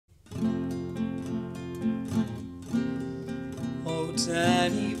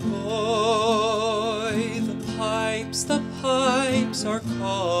Danny boy, the pipes are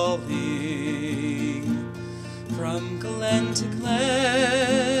calling from glen to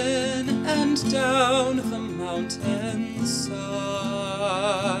glen and down the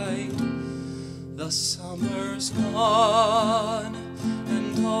mountainside. The summer's gone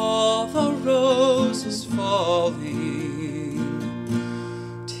and all the roses falling.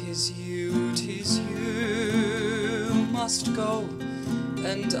 'Tis you must go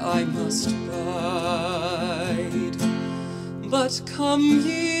and I must bide. But come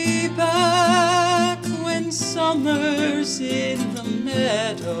ye back when summer's in the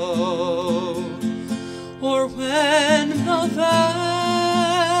meadow, or when the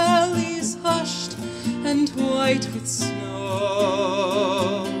valley's hushed and white with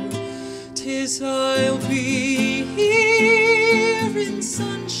snow. 'Tis I'll be here in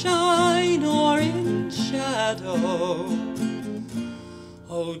sunshine or in shadow.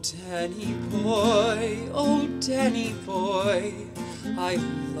 Oh, Danny boy, I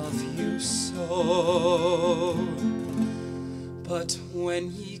love you so. But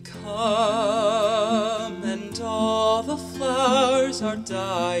when ye come and all the flowers are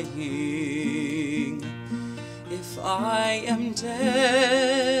dying, if I am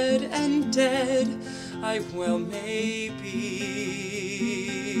dead, and dead I well may be,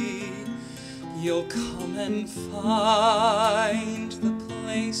 you'll come and find the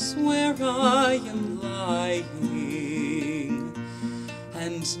place where I am lying,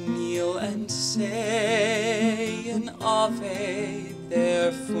 and kneel and say an Ave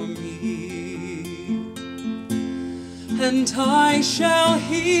there for me. And I shall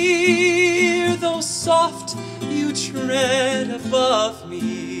hear, though soft you tread above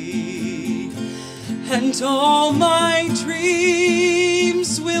me, and all my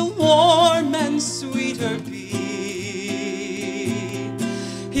dreams will warm and sweeter be,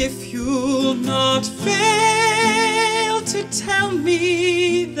 if you'll not fail to tell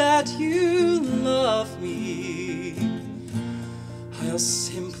me that you love me. I'll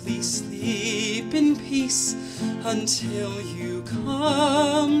simply sleep in peace until you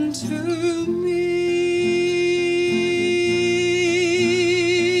come to me.